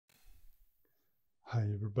Hi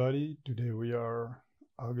everybody, today we are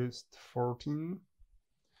August 14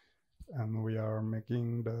 and we are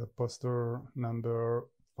making the poster number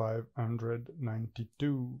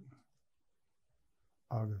 592.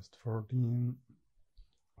 August 14,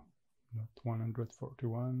 not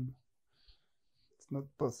 141. It's not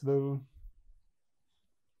possible.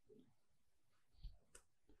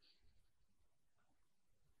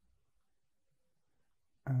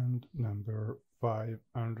 And number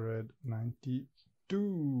 592.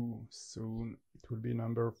 Soon it will be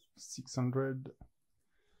number 600. I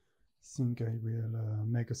think I will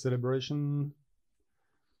make a celebration,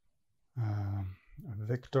 a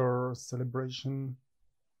vector celebration.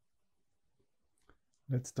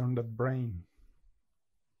 Let's turn that brain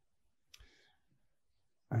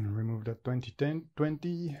and remove that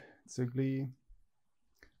 20. It's ugly.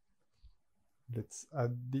 Let's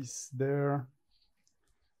add this there.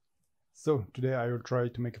 So today I will try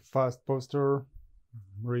to make a fast poster,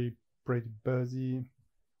 really pretty busy,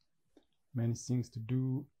 many things to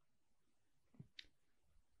do.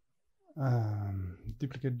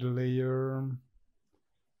 Duplicate the layer.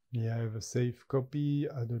 Yeah, I have a safe copy,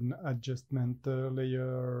 add an adjustment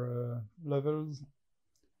layer levels.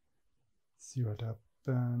 See what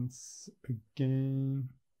happens again.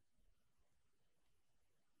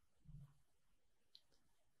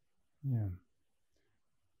 Yeah.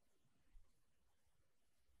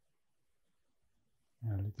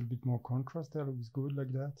 Yeah, a little bit more contrast there, looks good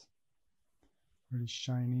like that. Really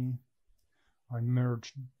shiny. I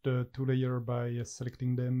merged the two layers by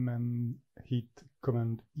selecting them and hit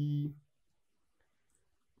Command E.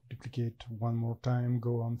 Duplicate one more time,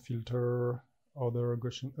 go on filter, other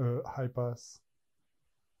Gaussian, high pass.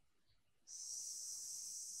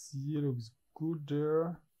 See, it looks good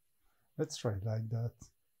there. Let's try it like that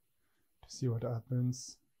to see what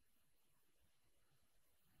happens.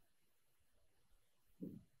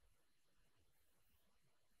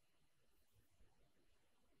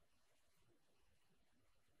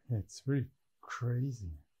 It's really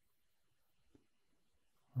crazy,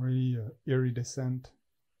 really iridescent.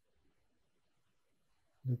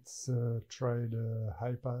 Let's try the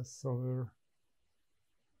high pass over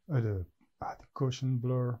the Gaussian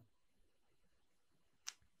blur.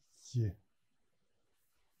 Yeah,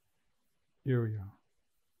 here we are.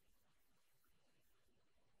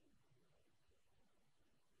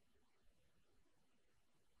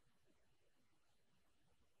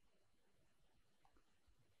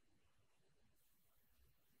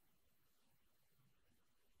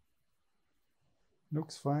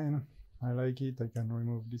 Looks fine. I like it. I can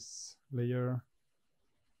remove this layer,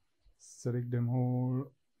 select them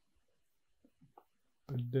all,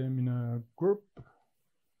 put them in a group,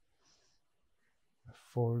 a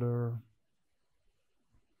folder,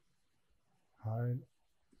 hide,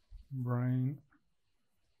 brain,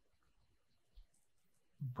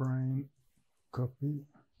 copy.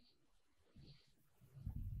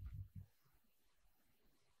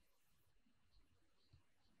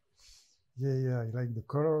 Yeah, I like the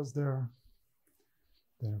colors there.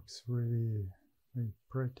 That looks really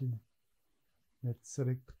pretty. Let's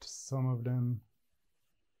select some of them.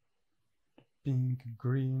 Pink,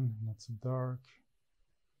 green, not so dark.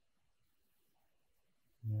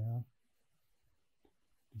 Yeah.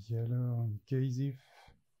 Yellow and Casif.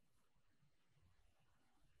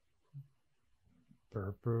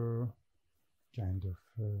 Purple, kind of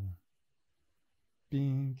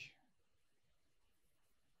pink.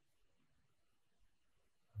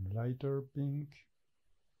 Lighter pink.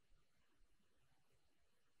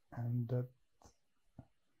 And that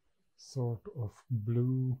sort of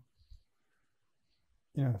blue.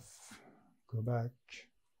 Enough. Go back.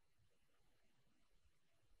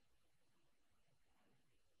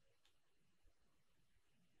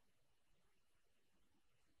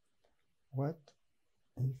 What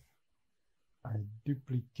if I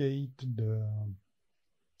duplicate the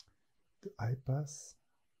iPass?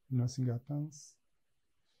 Nothing happens.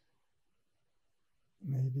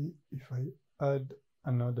 Maybe if I add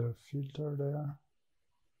another filter there,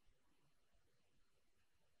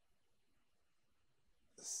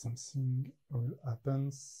 something will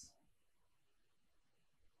happen.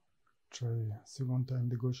 Try second time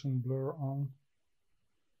the Gaussian blur on.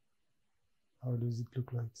 How does it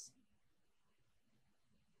look like?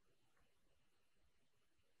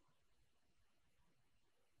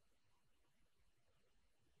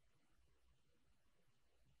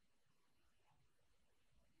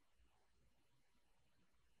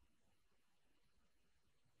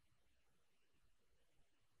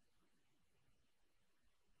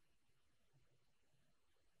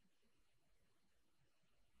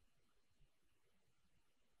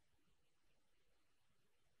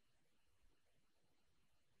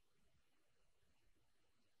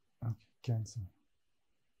 Cancel.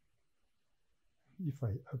 If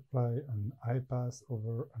I apply an eye pass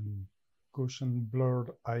over a Gaussian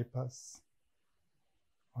blurred eye pass,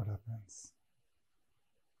 what happens?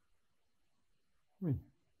 Oui.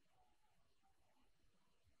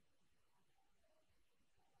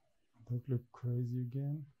 That look crazy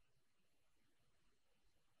again.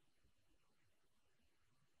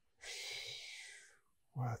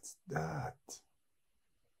 What's that?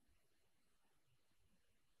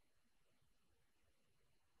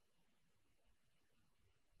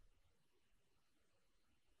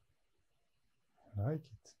 I like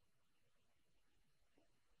it.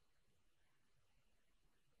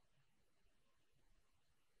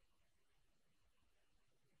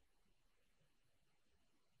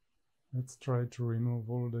 Let's try to remove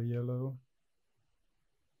all the yellow.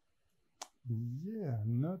 Yeah,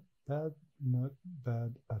 not bad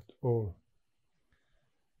at all.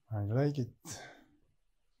 I like it.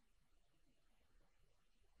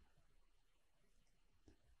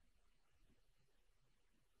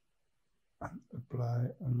 And apply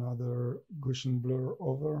another Gaussian blur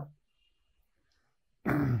over.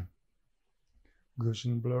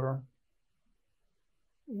 Gaussian blur.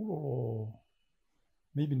 Oh,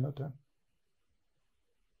 maybe not, huh?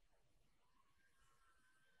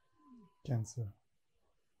 Cancel.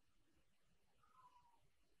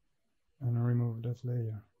 And remove that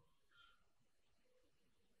layer.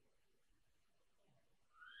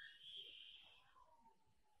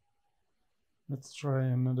 Let's try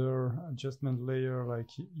another adjustment layer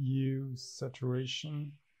like hue,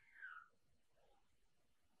 saturation.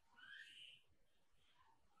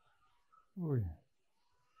 Ooh.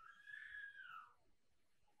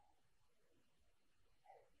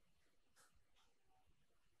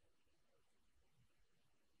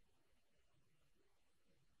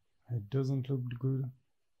 It doesn't look good.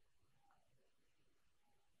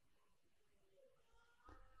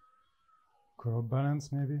 Color balance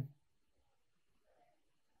maybe?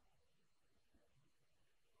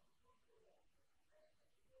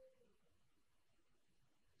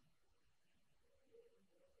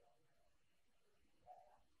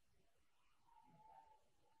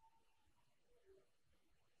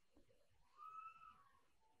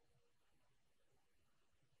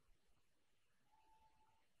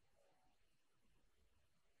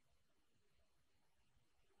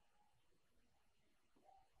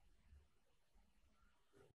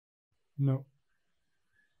 No.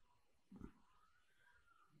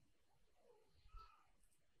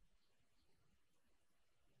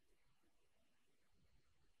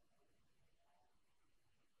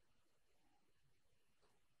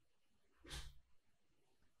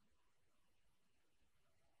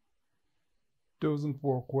 Doesn't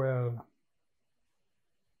work well.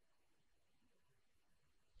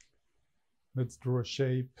 Let's draw a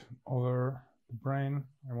shape over the brain.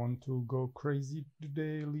 I want to go crazy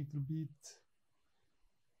today a little bit.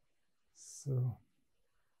 So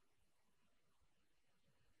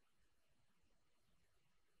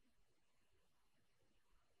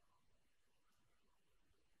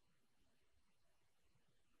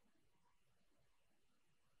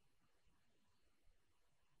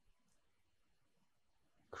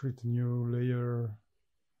create a new layer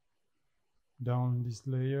down this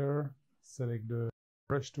layer. Select the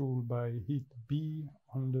brush tool by hit B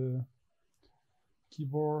on the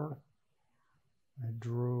keyboard. I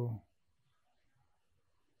draw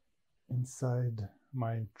inside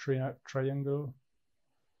my triangle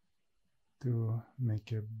to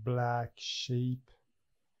make a black shape.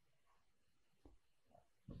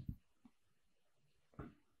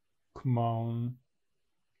 Come on.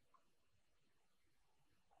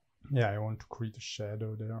 Yeah, I want to create a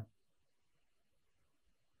shadow there.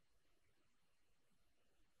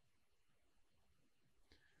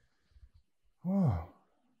 Oh,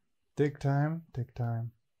 take time, take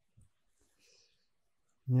time.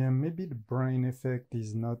 Yeah, maybe the brain effect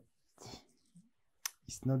is not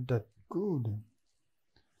that good.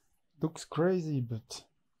 Looks crazy, but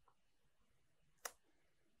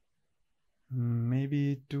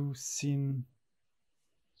maybe too thin.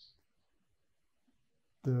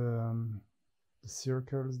 The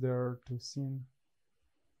circles there are too thin.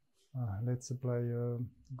 Let's apply a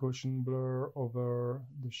Gaussian blur over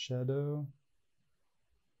the shadow.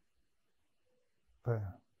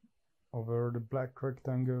 Over the black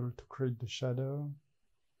rectangle to create the shadow.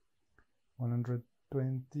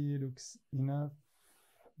 120 looks enough,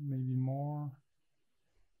 maybe more.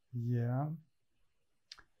 Yeah.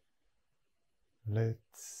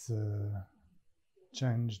 Let's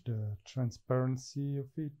change the transparency of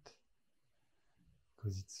it,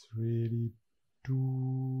 because it's really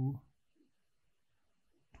too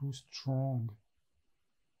too strong.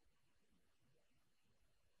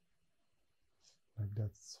 Like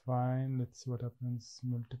that's fine. Let's see what happens.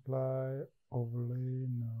 Multiply, overlay,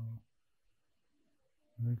 no.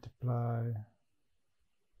 Multiply.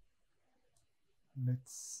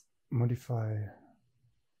 Let's modify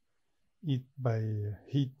it by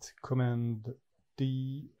hit command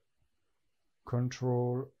D,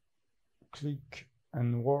 control, click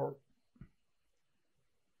and warp.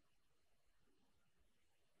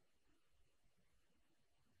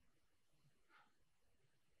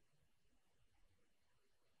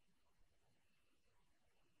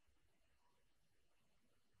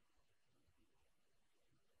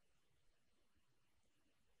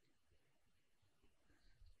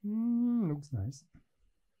 Looks nice.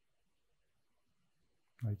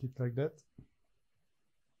 Like it like that.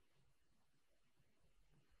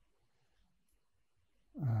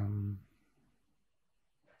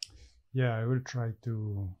 Yeah, I will try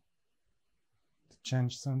to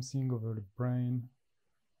change something over the brain,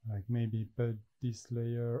 like maybe put this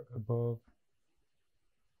layer above.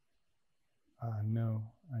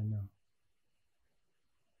 No, I know.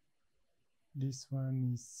 This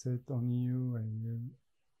one is set on you. I will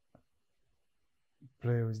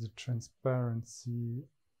play with the transparency.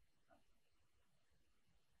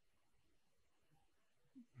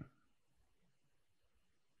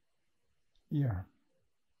 Here.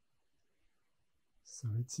 So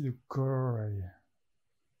let's see the color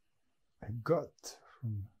I got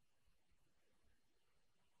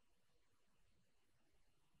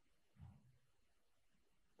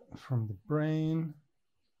from the brain.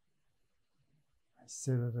 I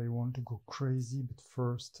say that I want to go crazy, but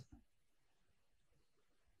first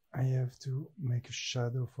I have to make a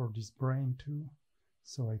shadow for this brain too.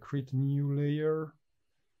 So I create a new layer.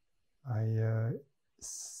 I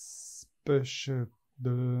push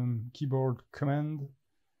the keyboard command,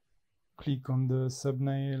 click on the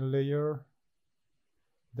thumbnail layer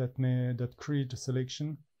that create a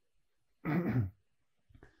selection. And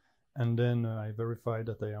then I verify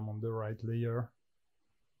that I am on the right layer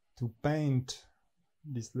to paint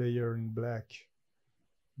this layer in black,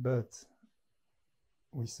 but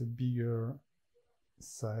with a bigger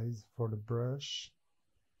size for the brush.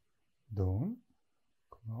 Done.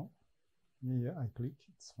 Come on. Yeah, I click,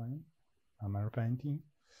 it's fine. Am I painting?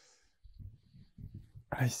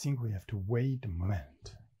 I think we have to wait a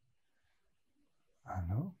moment. I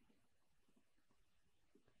know.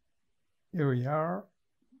 Here we are.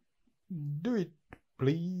 Do it,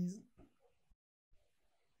 please.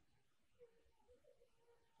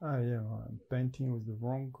 Yeah, I'm painting with the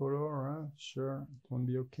wrong color, huh? Sure, it won't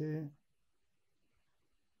be okay.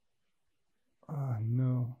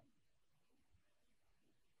 No.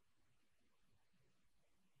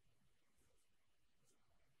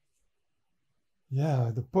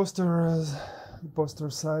 Yeah, the poster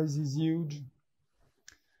size is huge,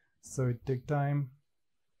 so it takes time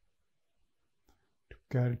to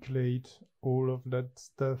calculate all of that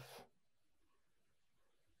stuff,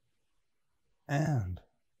 and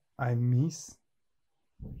I miss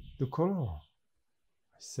the color.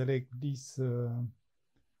 I select this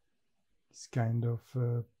kind of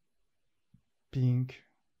pink,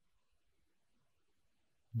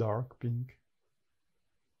 dark pink.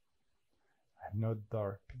 Not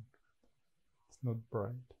dark pink. It's not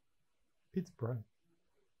bright. It's bright.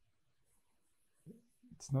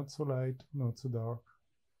 It's not so light, not so dark.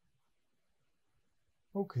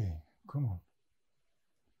 Okay, come on.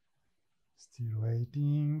 Still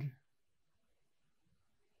waiting.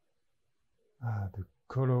 The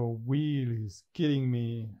color wheel is killing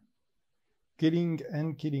me. Killing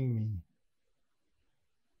me.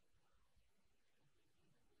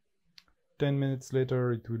 10 minutes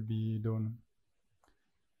later it will be done.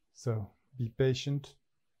 So be patient.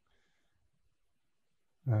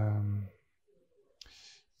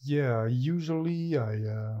 Yeah, usually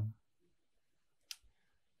I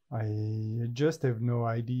just have no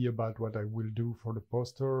idea about what I will do for the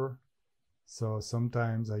poster. So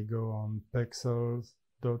sometimes I go on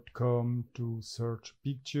pexels.com to search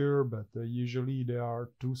picture, but usually they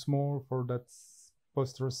are too small for that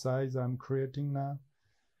poster size I'm creating now.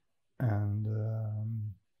 And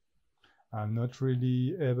I'm not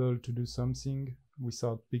really able to do something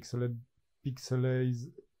without pixelize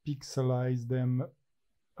them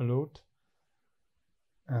a lot,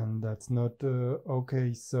 and that's not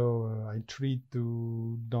okay. So I try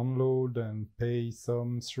to download and pay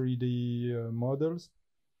some 3D models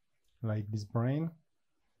like this brain,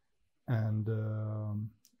 and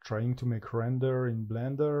trying to make render in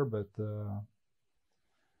Blender, but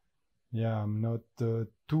Yeah, I'm not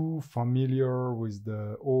too familiar with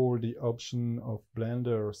all the option of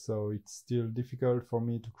Blender, so it's still difficult for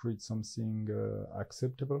me to create something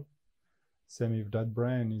acceptable. Same if that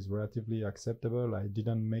brain is relatively acceptable. I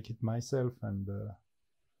didn't make it myself, and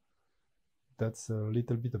that's a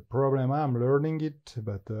little bit a problem. I'm learning it,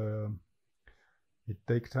 but it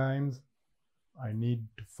takes time. I need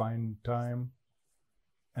to find time,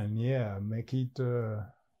 and yeah, make it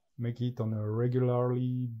on a regular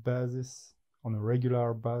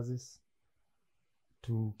basis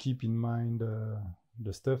to keep in mind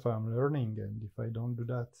the stuff I'm learning. And if I don't do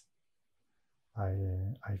that,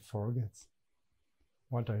 I forget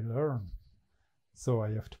what I learn. So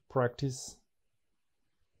I have to practice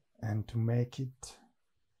and to make it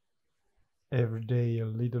every day a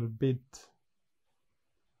little bit,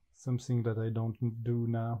 something that I don't do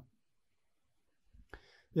now.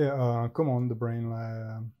 Yeah, come on, the brain.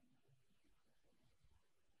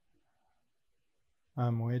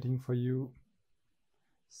 I'm waiting for you.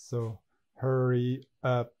 So hurry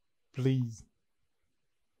up, please.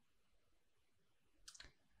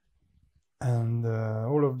 And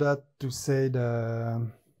all of that to say that,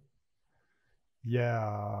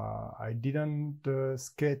 yeah, I didn't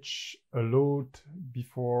sketch a lot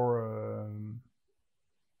before.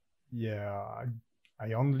 Yeah,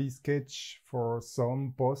 I only sketch for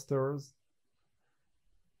some posters.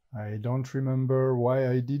 I don't remember why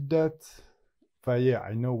I did that. But yeah,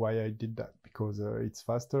 I know why I did that, because it's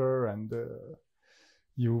faster and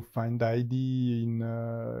you find the idea in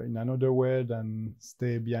another way than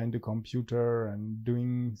stay behind the computer and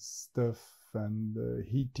doing stuff and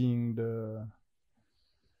hitting the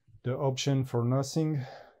option for nothing.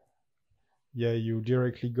 Yeah, you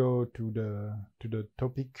directly go to the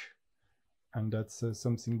topic, and that's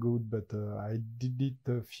something good. But I did it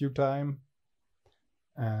a few times,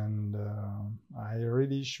 and I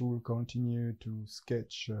really should continue to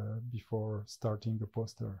sketch before starting the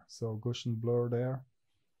poster. So Gaussian blur there.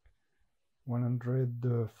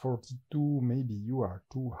 142, maybe you are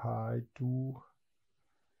too high too.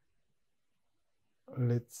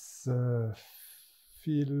 Let's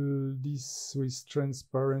fill this with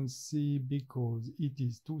transparency because it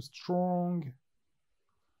is too strong.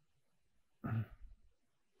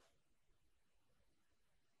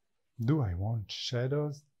 Do I want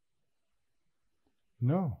shadows?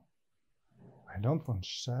 No, I don't want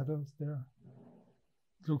shadows there.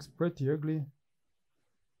 It looks pretty ugly.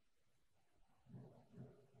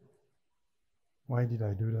 Why did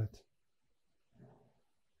I do that?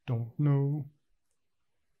 Don't know.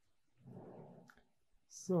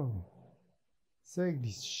 So, take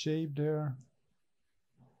this shape there.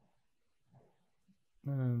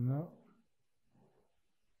 No.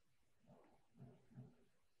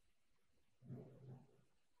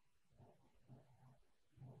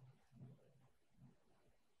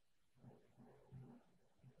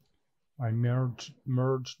 I merge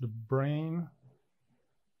the brain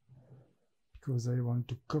because I want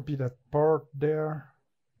to copy that part there.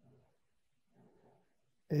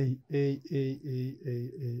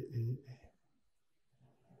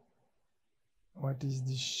 What is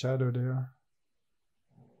this shadow there?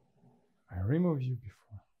 I remove you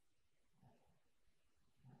before.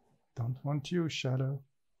 Don't want you, shadow.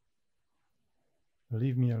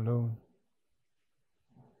 Leave me alone.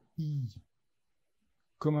 E.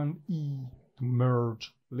 Command E to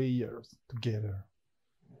merge layers together.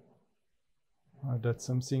 That's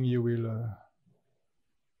something you will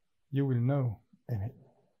know.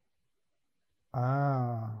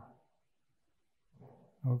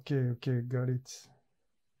 Okay, got it.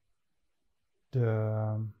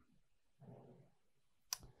 The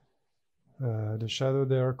shadow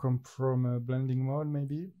there come from a blending mode,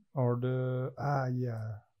 maybe, or the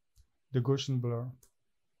Gaussian blur.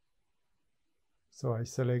 So I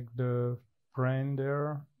select the brain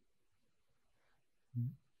there.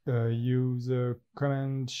 Use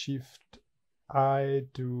Command Shift I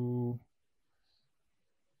to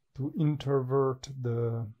introvert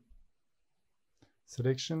the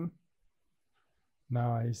selection.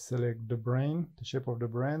 Now I select the brain, the shape of the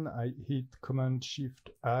brain. I hit Command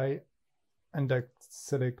Shift I, and I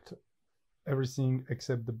select everything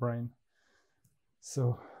except the brain.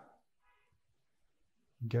 So,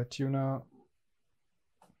 got you now.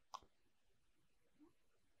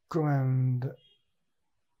 Command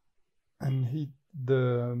and hit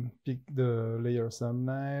pick the layer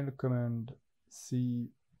thumbnail. Command C,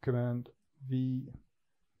 Command V.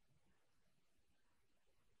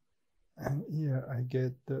 And here I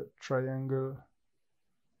get the triangle.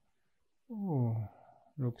 Oh,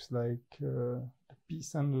 looks like the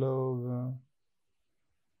peace and love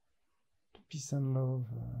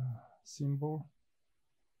symbol.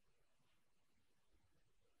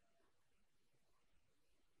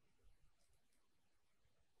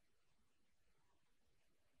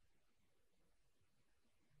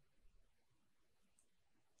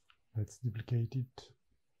 Let's duplicate it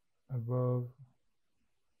above.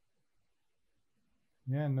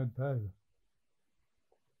 Yeah, not bad.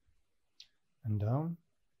 And down.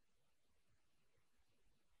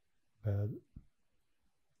 Bad.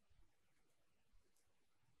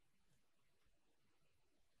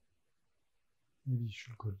 Maybe you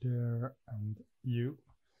should go there, and you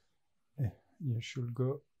should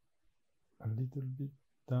go a little bit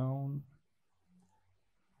down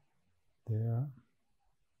there.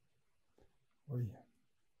 Oh yeah.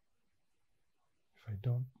 If I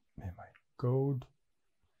don't, my code.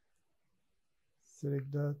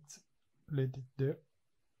 Select that, let it there.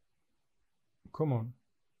 Come on.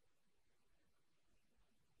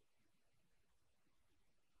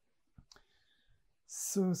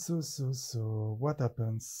 So, what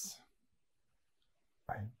happens?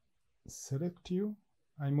 I select you,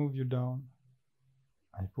 I move you down,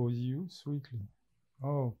 I pose you sweetly.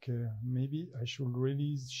 Okay, maybe I should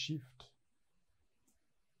release shift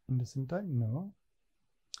in the same time? No.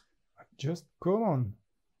 Just come on.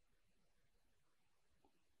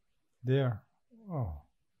 There. Oh.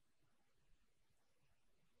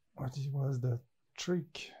 What was that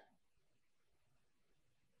trick?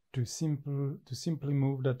 To simply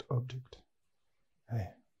move that object. Hey.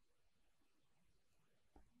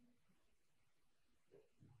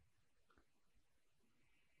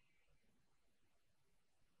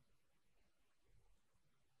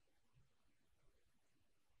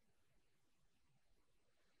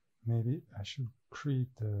 Maybe I should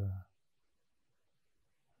create a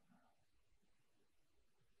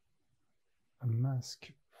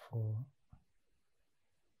mask for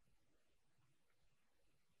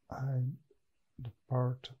the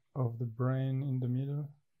part of the brain in the middle.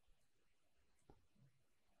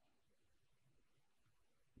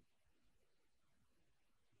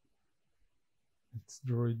 Let's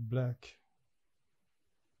draw it black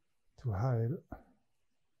to hide.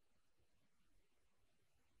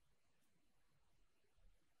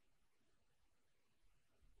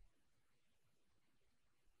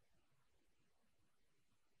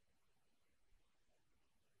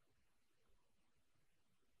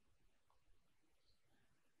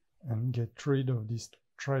 And get rid of this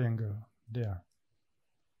triangle there.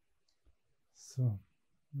 So,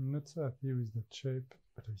 I'm not so happy with that shape,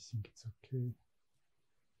 but I think it's okay.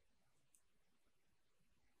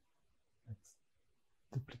 Let's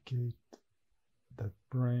duplicate that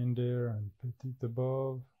brain there and put it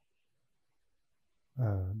above,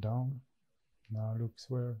 down. Now looks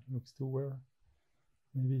too where.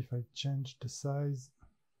 Maybe if I change the size.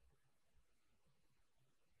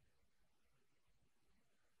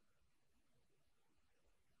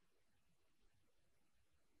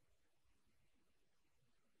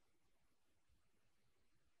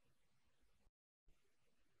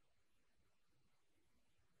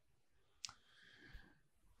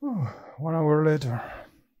 Oh, 1 hour later.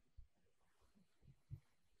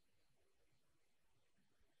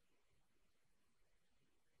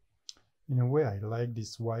 In a way, I like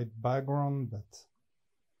this white background, but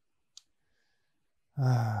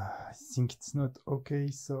I think it's not okay,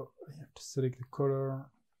 so I have to select the color,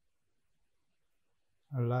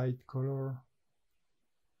 a light color,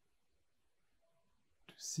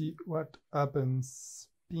 to see what happens.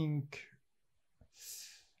 Pink.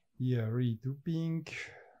 Yeah, really too pink.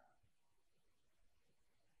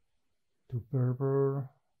 Too purple.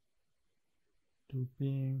 Too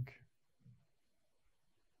pink.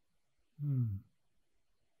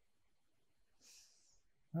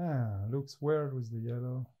 Looks weird with the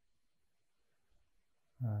yellow.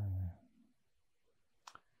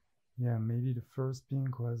 Yeah, maybe the first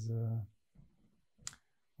pink was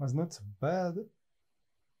not so bad.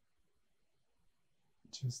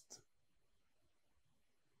 Just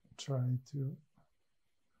try to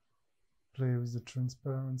play with the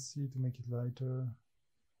transparency to make it lighter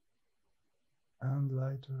and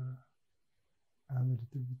lighter and a little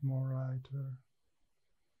bit more lighter.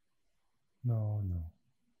 No.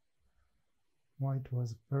 White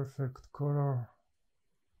was a perfect color.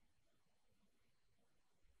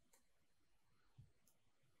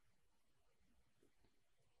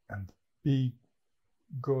 And big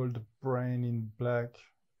gold brain in black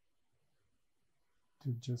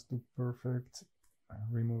to just look perfect. I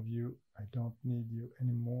remove you. I don't need you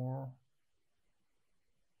anymore.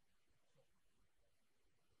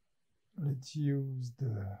 Let's use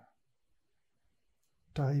the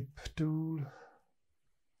type tool.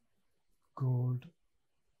 Gold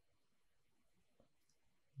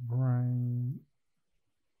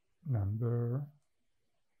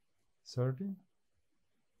 30?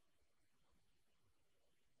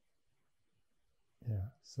 Yeah,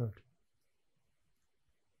 30.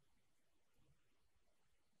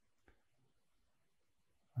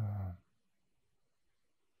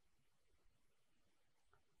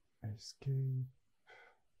 Escape.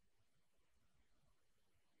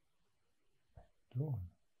 Done.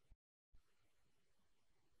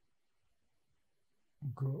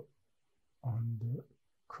 Go on the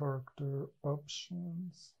character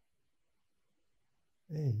options.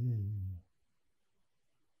 Hey,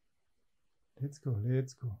 let's go,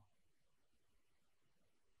 let's go.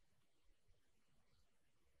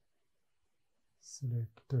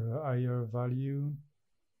 Select a higher value.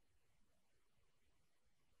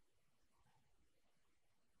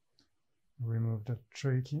 Remove that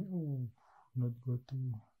tracking. Oh, not go to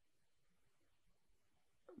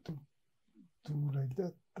like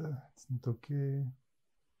that. It's not okay.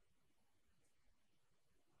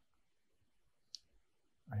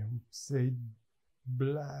 I would say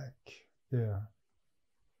black there.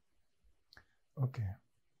 Okay.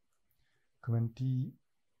 Command T.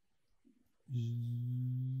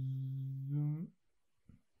 Zoom.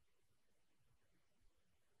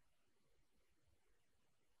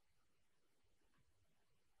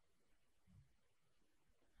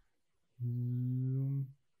 Zoom.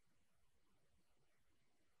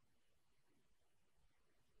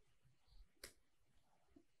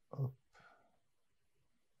 Up.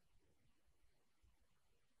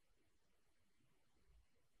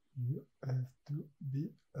 You have to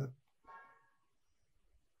be up.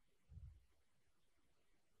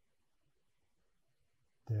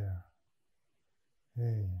 There.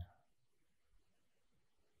 Hey.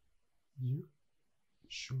 You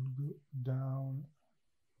should go down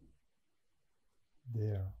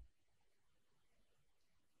there.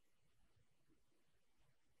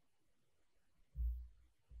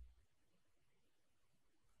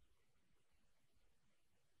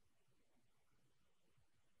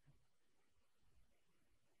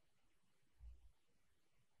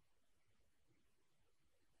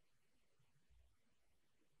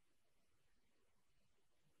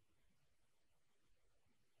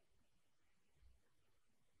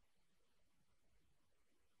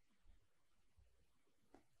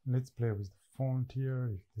 Let's play with the font here,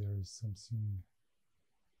 if there is something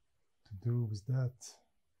to do with that.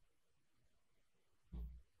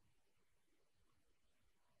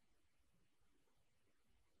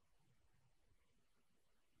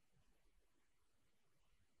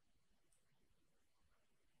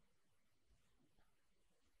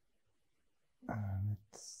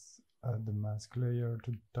 Let's add the mask layer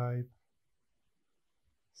to the type.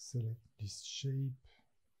 Select this shape.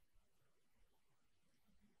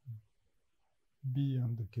 B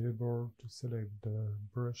on the keyboard to select the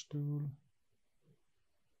brush tool.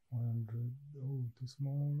 100, oh, too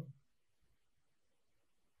small.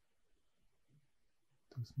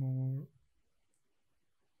 Too small.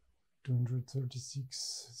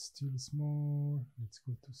 236, still small. Let's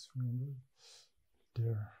go to 300.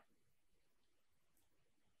 There.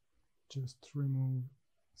 Just remove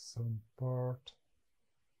some part.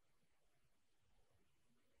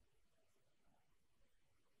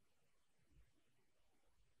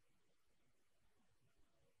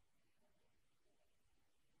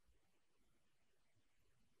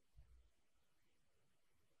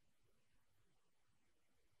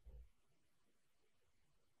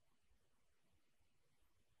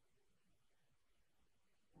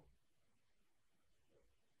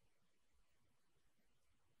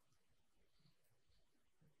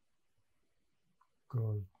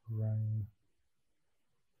 Gold grain.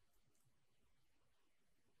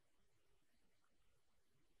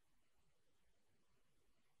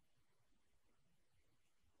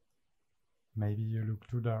 Maybe you look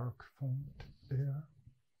too dark font there.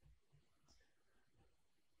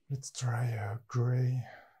 Let's try a gray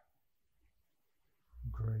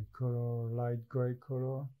color, light gray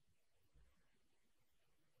color,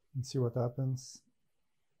 and see what happens.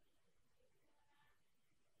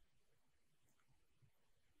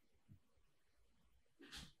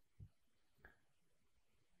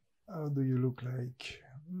 How do you look like?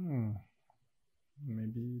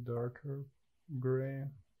 Maybe darker gray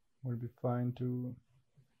will be fine too.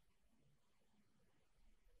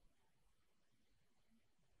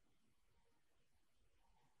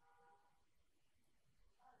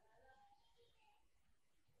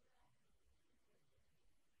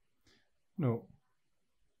 No,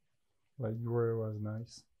 light gray was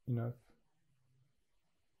nice enough.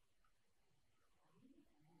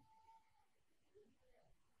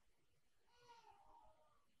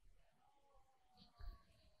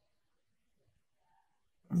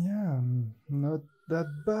 Yeah, that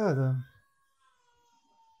bad.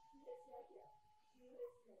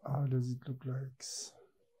 How does it look like?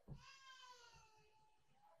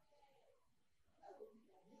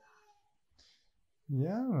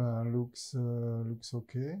 Yeah, looks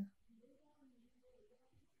okay.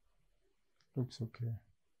 Looks okay.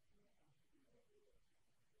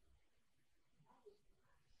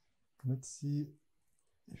 Let's see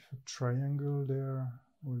if a triangle there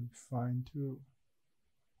will be fine too.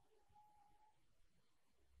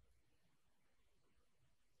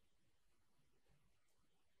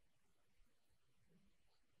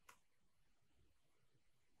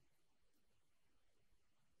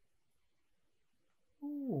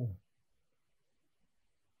 Oh,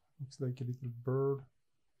 looks like a little bird.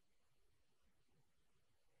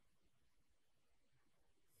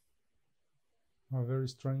 A very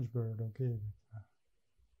strange bird, okay.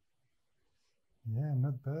 Yeah,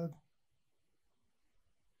 not bad.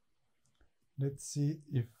 Let's see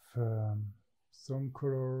if some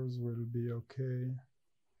colors will be okay.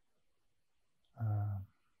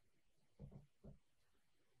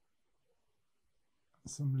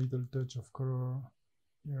 Some little touch of color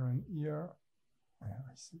here and here. Yeah,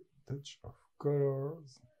 I see touch of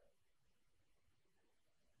colors.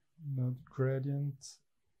 Not gradient.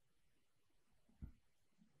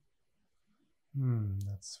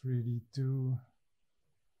 That's really too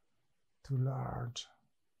large.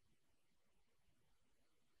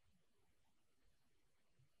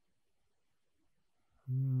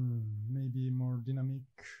 Maybe more dynamic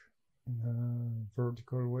in a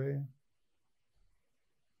vertical way.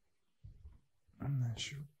 And I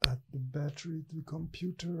should add the battery to the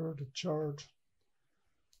computer, the charge.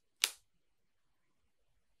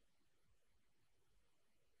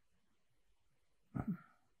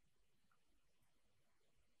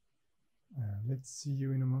 Let's see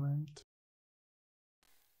you in a moment.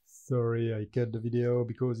 Sorry, I cut the video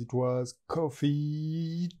because it was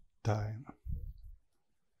coffee time.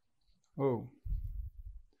 Oh,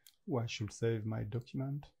 I should save my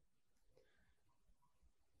document.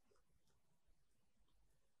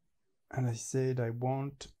 And I said I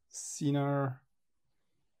want thinner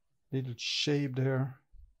little shape there.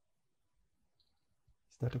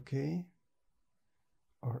 Is that okay?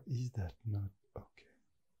 Or is that not okay?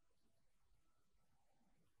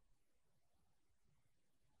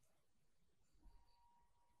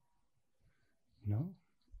 No,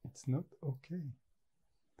 it's not okay.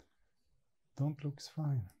 Don't looks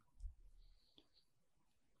fine.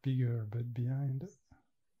 Bigger but behind.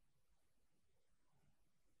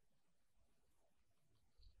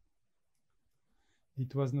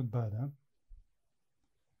 It was not bad, huh?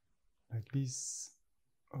 Like this.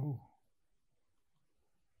 Oh.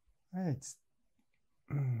 It's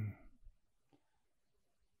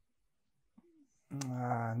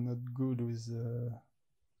not good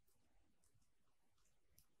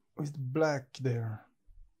with black there.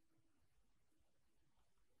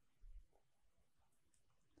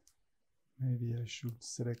 Maybe I should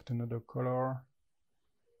select another color.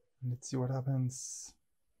 Let's see what happens.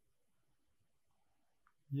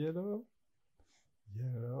 Yellow,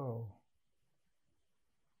 yellow,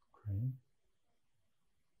 green.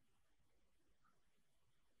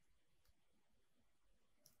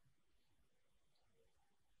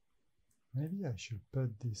 Maybe I should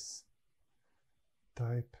put this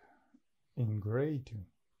type in gray too.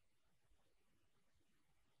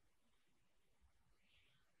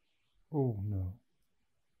 Oh no.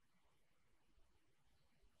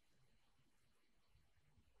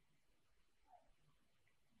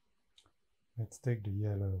 Let's take the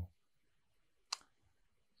yellow.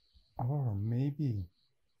 Or maybe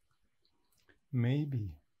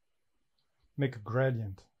make a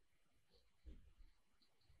gradient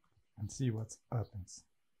and see what happens.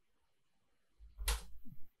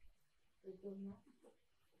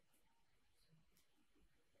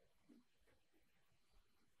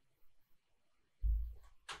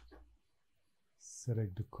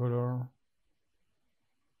 Select the color.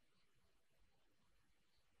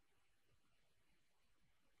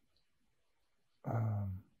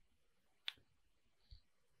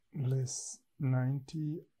 Less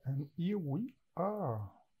 90, and here we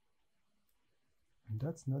are. And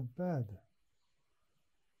that's not bad.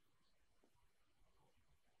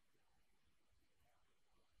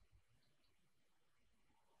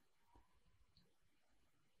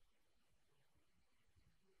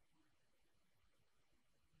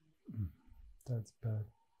 That's bad.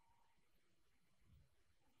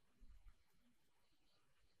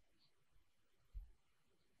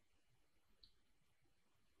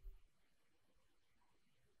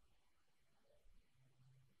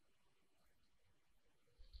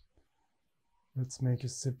 Let's make a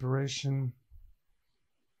separation.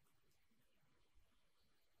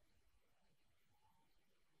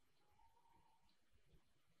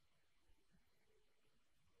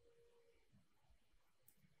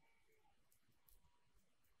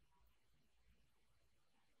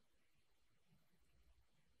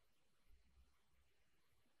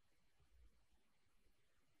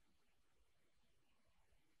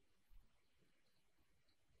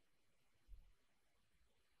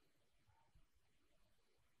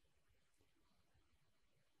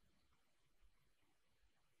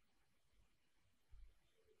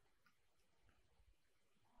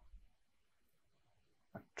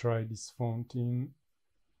 Try this font in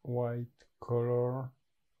white color.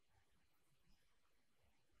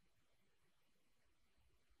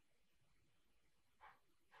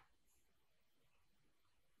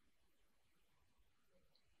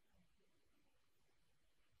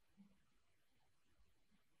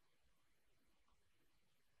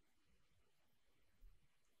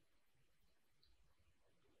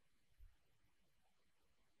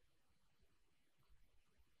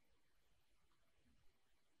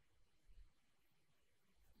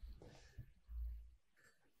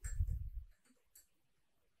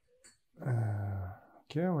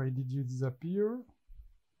 Okay, why did you disappear?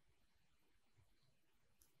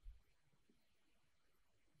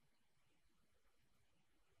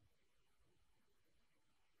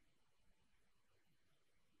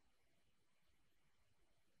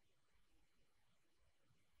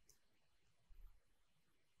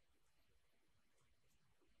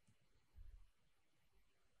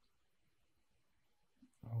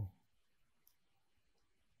 Oh.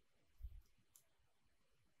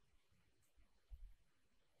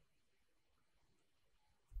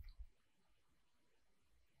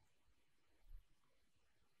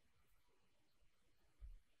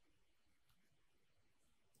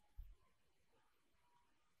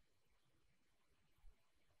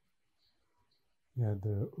 Yeah,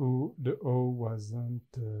 the O wasn't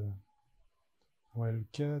well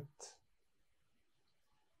cut.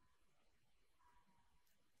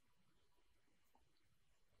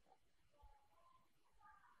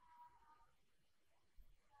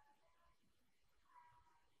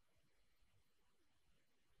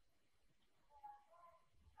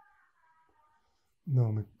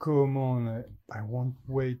 No, but come on, I won't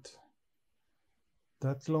wait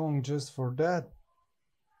that long just for that.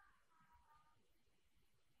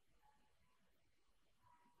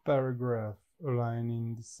 Paragraph align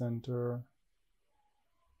in the center.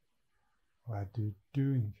 What are you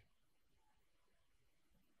doing?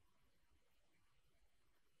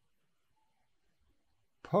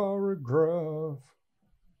 Paragraph.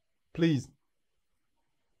 Please.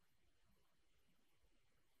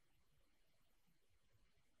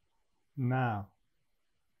 Now.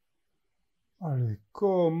 Allez,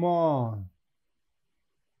 come on.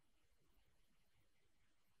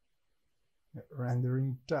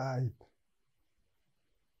 Rendering type.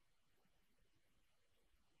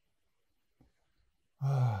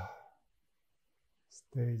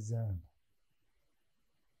 Stay zen.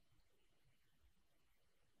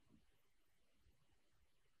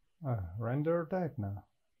 Render type now.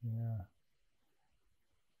 Yeah.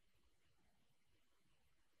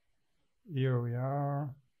 Here we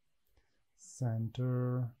are.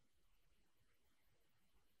 Center.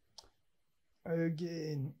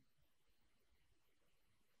 Again.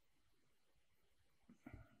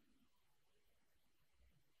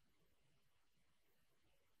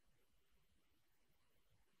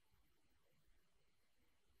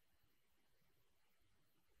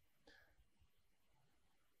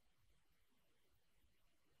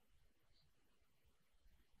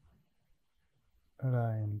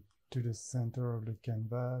 Align to the center of the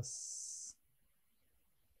canvas.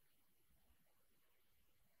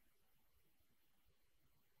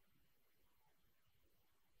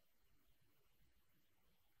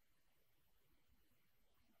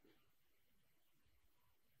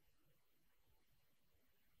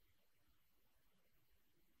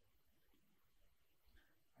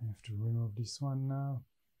 I have to remove this one now.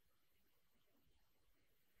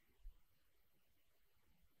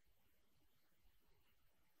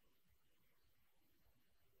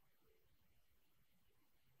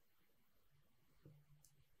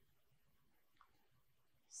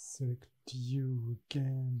 Select you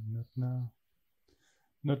again, not now.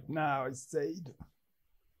 Not now, I said.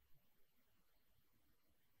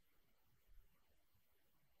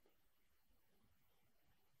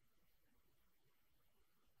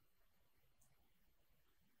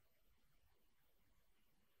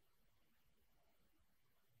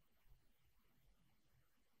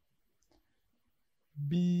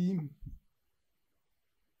 B.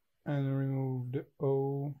 and remove the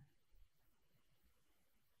O.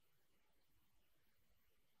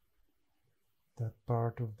 That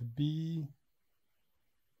part of the B.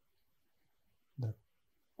 That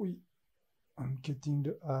I'm getting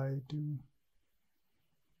the I too.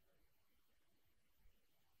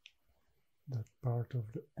 That part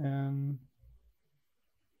of the N.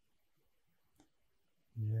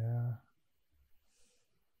 Yeah.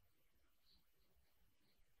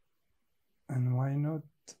 And why not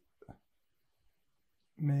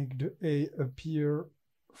make the A appear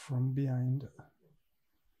from behind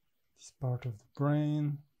this part of the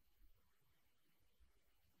brain?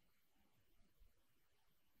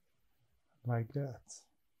 Like that.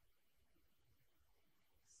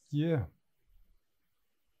 Yeah.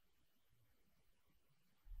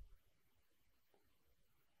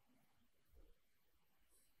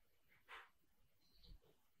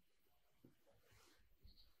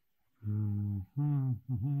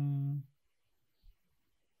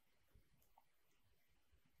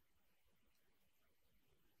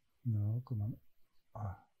 No, come on.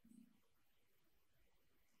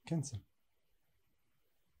 Cancel.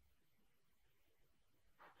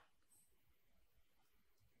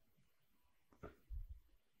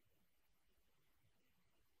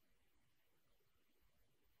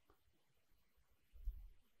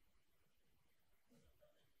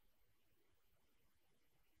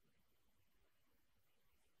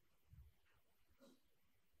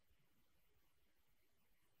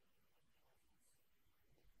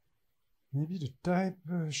 Maybe the type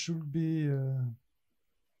should be in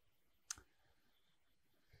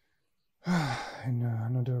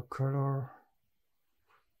another color.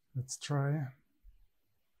 Let's try.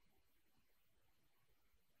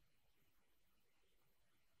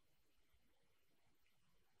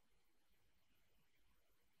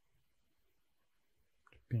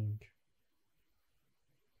 Pink.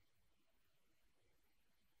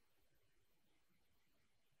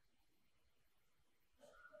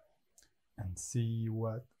 And see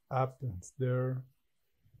what happens there.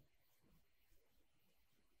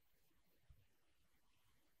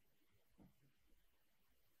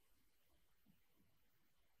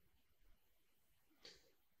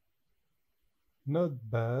 Not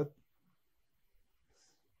bad.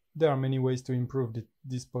 There are many ways to improve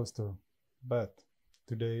this poster, but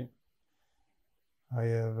today I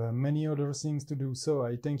have many other things to do, so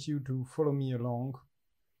I thank you to follow me along,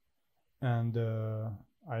 and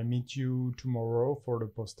I meet you tomorrow for the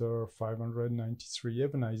poster 593.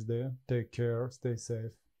 Have a nice day. Take care, stay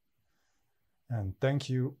safe, and thank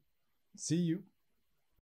you. See you.